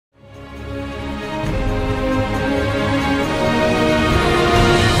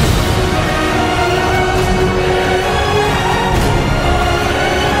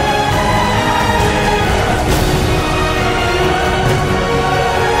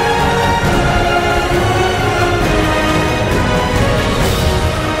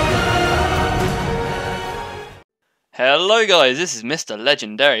Hello guys, this is Mr.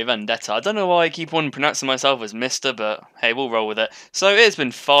 Legendary Vendetta. I don't know why I keep on pronouncing myself as Mr, but hey, we'll roll with it. So it's been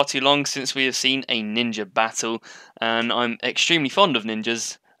far too long since we have seen a ninja battle, and I'm extremely fond of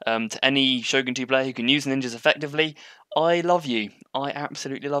ninjas. To any Shogun 2 player who can use ninjas effectively, I love you. I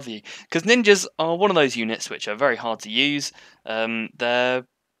absolutely love you. Because ninjas are one of those units which are very hard to use. It's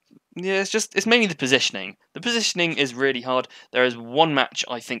mainly the positioning. The positioning is really hard. There is one match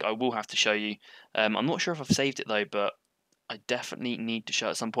I think I will have to show you. I'm not sure if I've saved it though, but I definitely need to show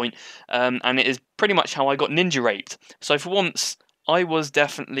at some point. And it is pretty much how I got ninja raped. So for once, I was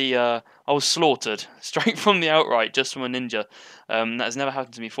definitely I was slaughtered straight from the outright just from a ninja. That has never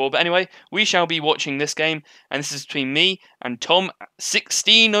happened to me before. But anyway, we shall be watching this game, and this is between me and Tom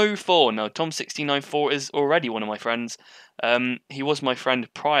 1604. Now Tom 1604 is already one of my friends. He was my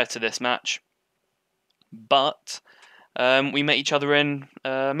friend prior to this match, but we met each other in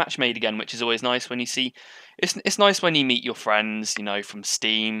match made again, which is always nice when you see. It's nice when you meet your friends, you know, from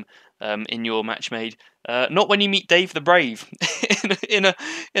Steam, in your match made. Not when you meet Dave the Brave in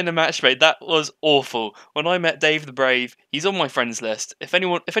a match made. That was awful. When I met Dave the Brave, he's on my friends list. If any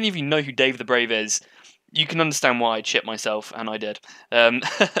of you know who Dave the Brave is, you can understand why I'd shit myself, and I did.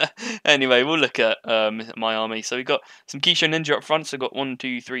 Anyway, we'll look at my army. So we've got some Kisho Ninja up front. So we've got 1,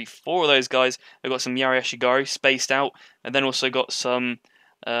 2, 3, 4 of those guys. We've got some Yari Ashigaru spaced out, and then also got some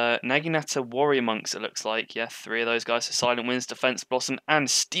Naginata Warrior Monks, it looks like. Yeah, 3 of those guys. So Silent Winds, Defense Blossom, and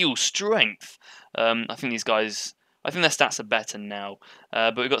Steel Strength. I think these guys... I think their stats are better now.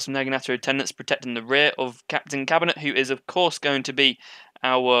 But we've got some Naginata Attendants protecting the rear of Captain Cabinet, who is, of course, going to be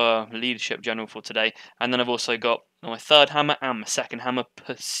our leadership general for today. And then I've also got my 3rd hammer and my 2nd hammer,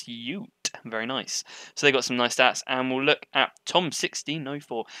 Pursuit. Very nice. So they got some nice stats. And we'll look at Tom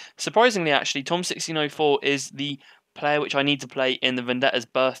 1604. Surprisingly, actually, Tom 1604 is the player which I need to play in the Vendetta's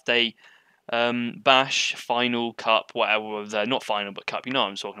birthday bash, final, cup, whatever. Not final, but cup. You know what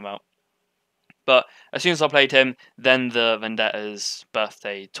I'm talking about. But as soon as I played him, then the Vendetta's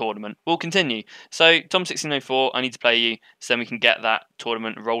birthday tournament will continue. So, Tom 1604, I need to play you, so then we can get that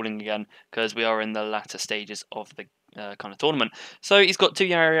tournament rolling again, because we are in the latter stages of the kind of tournament. So, he's got 2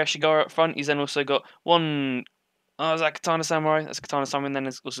 Yari Ashigaru up front. He's then also got 1... Oh, is that Katana Samurai? That's Katana Samurai, and then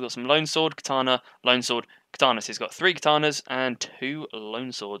he's also got some Lone Sword, Katana, Lone Sword, Katana. So he's got 3 Katanas and 2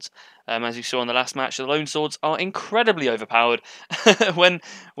 Lone Swords. As you saw in the last match, the Lone Swords are incredibly overpowered when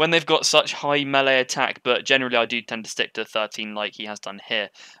they've got such high melee attack, but generally I do tend to stick to 13 like he has done here.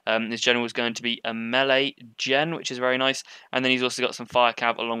 His general is going to be a melee gen, which is very nice, and then he's also got some Fire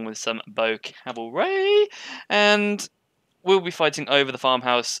Cav along with some Bow Cavalry, and we'll be fighting over the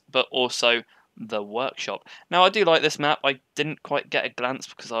farmhouse, but also the workshop. Now, I do like this map. I didn't quite get a glance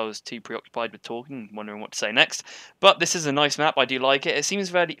because I was too preoccupied with talking, wondering what to say next. But this is a nice map. I do like it. It seems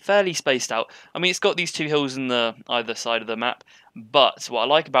fairly spaced out. I mean, it's got these 2 hills in the either side of the map. But what I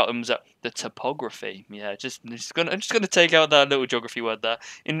like about them is that the topography. Yeah, I'm just gonna take out that little geography word there.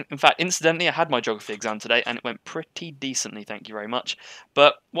 In fact, incidentally, I had my geography exam today, and it went pretty decently. Thank you very much.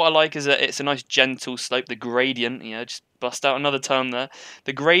 But what I like is that it's a nice gentle slope. The gradient, you know, just bust out another term there.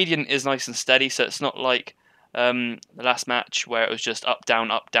 The gradient is nice and steady, so it's not like the last match where it was just up,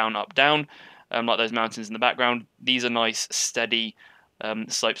 down, up, down, up, down, like those mountains in the background. These are nice, steady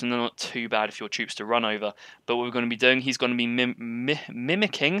slopes, and they're not too bad if your troops to run over. But what we're going to be doing, he's going to be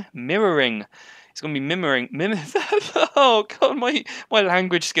mirroring. He's going to be oh god, my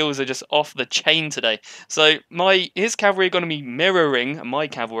language skills are just off the chain today. So his cavalry are going to be mirroring my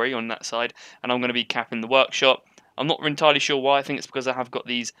cavalry on that side, and I'm going to be capping the workshop. I'm not entirely sure why. I think it's because I have got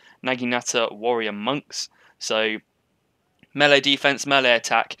these Naginata Warrior Monks. So melee defense, melee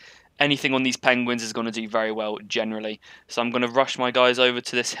attack. Anything on these penguins is going to do very well generally. So I'm going to rush my guys over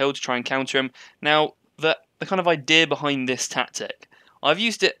to this hill to try and counter him. Now, the kind of idea behind this tactic, I've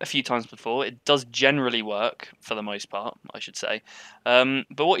used it a few times before. It does generally work, for the most part, I should say.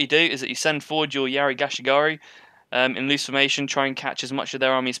 But what you do is that you send forward your Yari Ashigaru in loose formation, try and catch as much of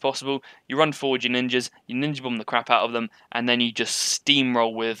their army as possible. You run forward your ninjas, you ninja bomb the crap out of them, and then you just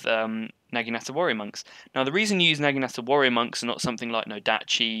steamroll with Naginata Warrior Monks. Now, the reason you use Naginata Warrior Monks and not something like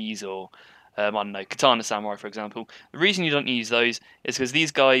Nodachis or, I don't know, Katana Samurai, for example, the reason you don't use those is because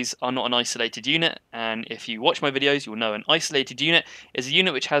these guys are not an isolated unit, and if you watch my videos, you'll know an isolated unit is a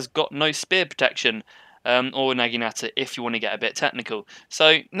unit which has got no spear protection, or Naginata if you want to get a bit technical.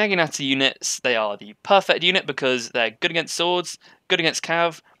 So Naginata units, they are the perfect unit because they're good against swords, good against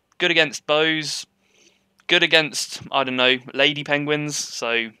cav, good against bows, good against, I don't know, lady penguins,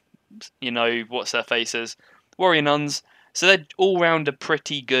 so you know what's their faces, warrior nuns. So they're all round a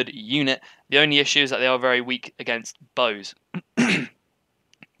pretty good unit. The only issue is that they are very weak against bows.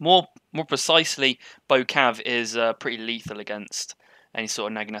 More more precisely, Bow Cav is pretty lethal against any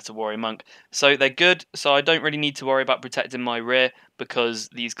sort of Naginata Warrior Monk. So they're good, so I don't really need to worry about protecting my rear, because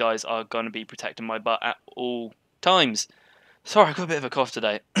these guys are going to be protecting my butt at all times. Sorry, I've got a bit of a cough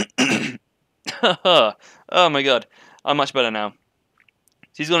today. Oh my god, I'm much better now.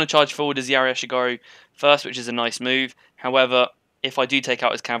 So he's going to charge forward as Yari Ashigaru first, which is a nice move. However, if I do take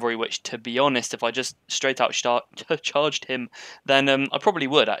out his cavalry, which, to be honest, if I just straight out charged him, then I probably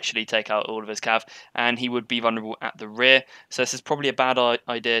would actually take out all of his cav, and he would be vulnerable at the rear. So this is probably a bad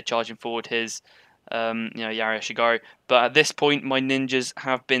idea, charging forward his Yari Ashigaru. But at this point, my ninjas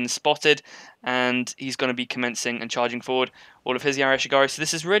have been spotted, and he's going to be commencing and charging forward all of his Yari Ashigaru. So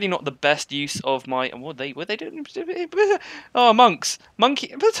this is really not the best use of my... What were they doing? Oh, monks!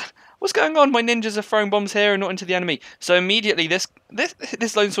 Monkey... What's going on? My ninjas are throwing bombs here and not into the enemy. So immediately, this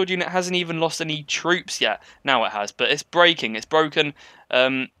Lone Sword unit hasn't even lost any troops yet. Now it has, but it's breaking. It's broken.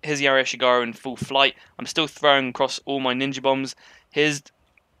 His Yari Ashigaru in full flight. I'm still throwing across all my ninja bombs. His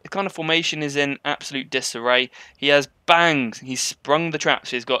kind of formation is in absolute disarray. He has bangs. He's sprung the traps.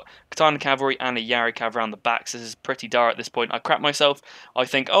 He's got Katana Cavalry and a Yari Cav around the back. So this is pretty dire at this point. I crap myself. I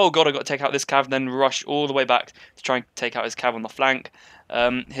think, oh god, I've got to take out this Cav, then rush all the way back to try and take out his Cav on the flank.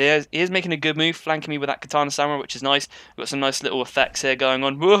 He is making a good move, flanking me with that Katana Samurai, which is nice. We've got some nice little effects here going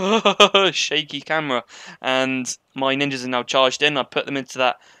on. Whoa, shaky camera. And my ninjas are now charged in. I put them into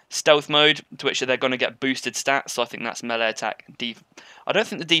that stealth mode, to which they're going to get boosted stats, so I think that's melee attack. I don't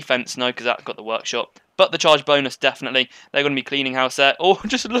think the defense, no, because that got the workshop, but the charge bonus, definitely. They're going to be cleaning house there. Oh,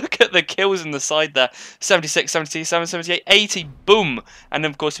 just look at the kills in the side there. 76, 77, 78, 80, boom! And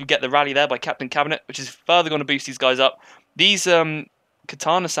then, of course, we get the rally there by Captain Cabinet, which is further going to boost these guys up. These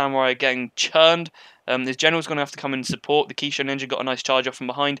Katana Samurai are getting churned. His general's going to have to come and support. The Kisho Ninja got a nice charge off from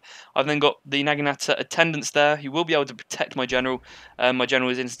behind. I've then got the Naginata attendants there, who will be able to protect my general. My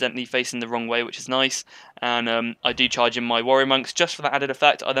general is incidentally facing the wrong way, which is nice. And I do charge in my Warrior Monks just for that added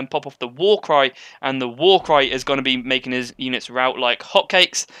effect. I then pop off the War Cry, and the War Cry is going to be making his units rout like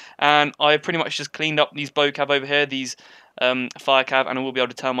hotcakes. And I pretty much just cleaned up these Bow Cav over here, these Fire Cav, and I will be able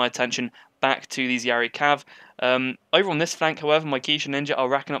to turn my attention back to these Yari Cav. Over on this flank, however, my Kisho Ninja are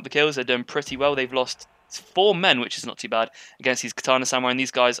racking up the kills. They're doing pretty well. They've lost 4 men, which is not too bad, against these Katana Samurai, and these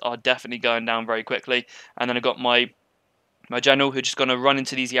guys are definitely going down very quickly. And then I've got my general, who's just going to run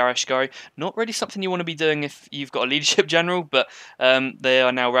into these Yari Ashigaru. Not really something you want to be doing if you've got a leadership general, but they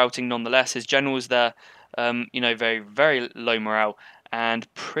are now routing nonetheless. His general is there, very, very low morale,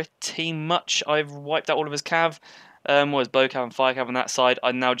 and pretty much I've wiped out all of his cav. Was Bow Cav and Fire Cav on that side.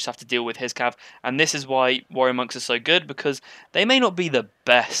 I now just have to deal with his Cav, and this is why Warrior Monks are so good, because they may not be the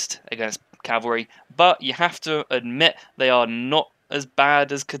best against cavalry, but you have to admit they are not as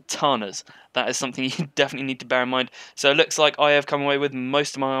bad as Katanas. That is something you definitely need to bear in mind. So it looks like I have come away with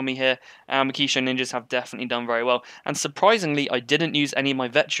most of my army here, and my Kisho Ninjas have definitely done very well. And surprisingly, I didn't use any of my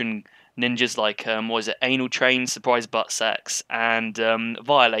veteran ninjas like, Anal Train, Surprise Butt Sex, and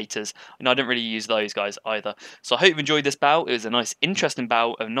Violators. And I didn't really use those guys either. So I hope you've enjoyed this battle. It was a nice, interesting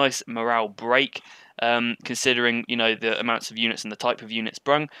battle, a nice morale break, considering, the amounts of units and the type of units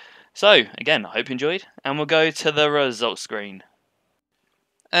brung. So, again, I hope you enjoyed, and we'll go to the results screen.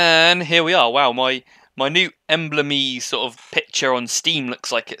 And here we are. Wow, my new emblem-y sort of picture on Steam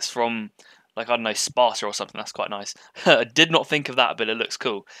looks like it's from, like, I don't know, Sparta or something. That's quite nice. I did not think of that, but it looks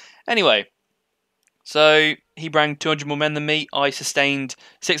cool. Anyway, so he brang 200 more men than me. I sustained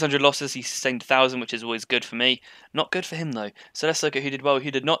 600 losses. He sustained 1,000, which is always good for me. Not good for him, though. So let's look at who did well,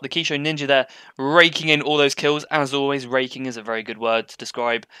 who did not. The Kisho Ninja there, raking in all those kills. As always, raking is a very good word to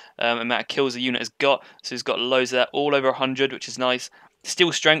describe the amount of kills the unit has got. So he's got loads there, all over 100, which is nice.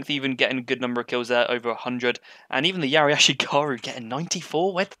 Steel Strength even getting a good number of kills there, over 100. And even the Yari Ashigaru getting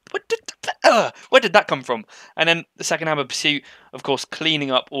 94. Where did that come from? And then the second Hammer Pursuit, of course,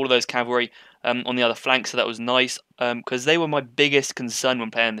 cleaning up all of those cavalry on the other flank, so that was nice, because they were my biggest concern when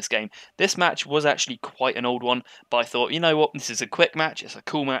playing this game. This match was actually quite an old one, but I thought, you know what, this is a quick match, it's a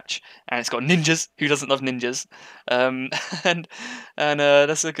cool match, and it's got ninjas. Who doesn't love ninjas? And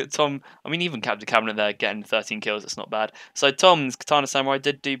let's look at Tom. I mean, even Captain Cabinet there getting 13 kills, that's not bad. So Tom's Katana Samurai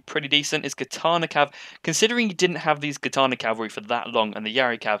did do pretty decent. His Katana Cav, considering he didn't have these Katana Cavalry for that long, and the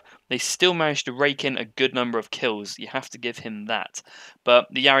Yari Cav, they still managed to rake in a good number of kills. You have to give him that. But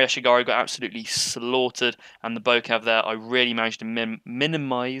the Yari Ashigaru got absolutely slaughtered, and the Bow Cav there, I really managed to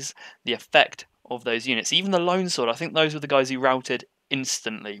minimise the effect of those units. Even the Lone Sword, I think those were the guys who routed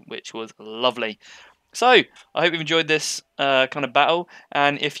instantly, which was lovely. So, I hope you've enjoyed this kind of battle,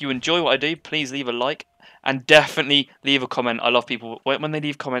 and if you enjoy what I do, please leave a like, and definitely leave a comment. I love people, when they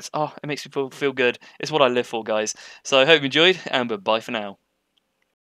leave comments, it makes me feel good. It's what I live for, guys. So I hope you enjoyed, and bye for now.